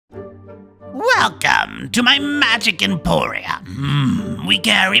Welcome to my magic emporium. We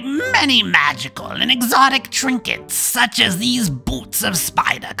carry many magical and exotic trinkets, such as these boots of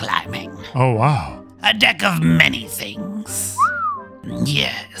spider climbing. Oh, wow. A deck of many things.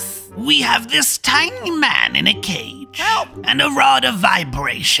 Yes, we have this tiny man in a cage. Help! And a rod of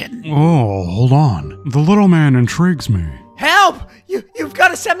vibration. Oh, hold on. The little man intrigues me. Help! You've got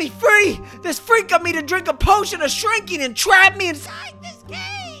to set me free! This freak got me to drink a potion of shrinking and trap me inside this cage!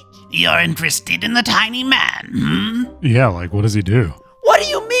 You're interested in the tiny man, Yeah, like, what does he do? What do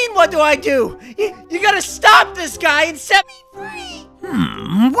you mean, what do I do? You gotta stop this guy and set me free!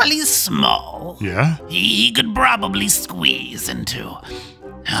 Well, he's small. Yeah? He could probably squeeze into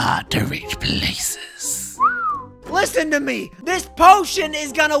hard-to-reach places. Listen to me! This potion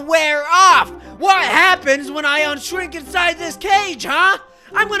is gonna wear off! What happens when I unshrink inside this cage, huh?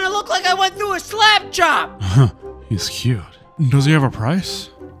 I'm gonna look like I went through a slap chop! He's cute. Does he have a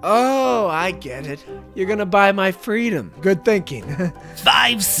price? Oh, I get it. You're gonna buy my freedom. Good thinking.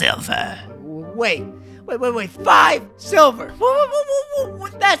 5 silver. Wait. 5 silver.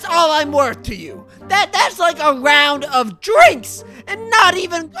 That's all I'm worth to you. That's like a round of drinks, and not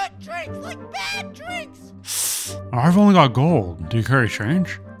even good drinks, like bad drinks. I've only got gold. Do you carry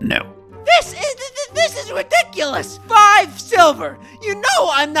change? No. This is ridiculous. 5 silver. You know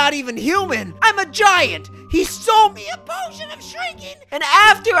I'm not even human. I'm a giant. He sold me a potion of shrinking, and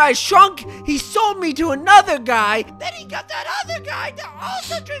after I shrunk, he sold me to another guy. Then he got that other guy to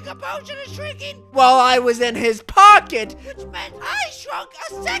also drink a potion of shrinking while I was in his pocket, which meant I shrunk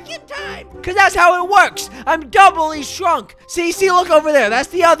a second time. Because that's how it works. I'm doubly shrunk. See, look over there. That's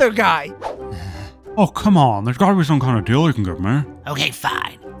the other guy. Oh, come on. There's gotta be some kind of deal you can give me. Okay,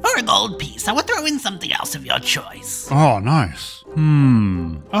 fine. For a gold piece, I will throw in something else of your choice. Oh, nice.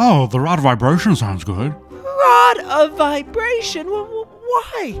 Oh, the rod of vibration sounds good. Rod of vibration?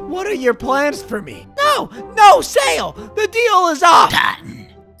 Why? What are your plans for me? No, sale! The deal is off! Done.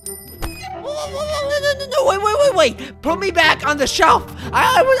 No, wait. Put me back on the shelf.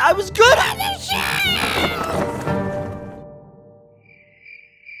 I was good on the shelf!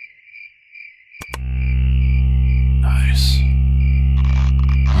 Nice.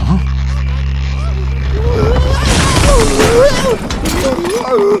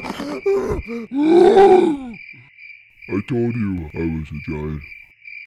 I told you I was a giant.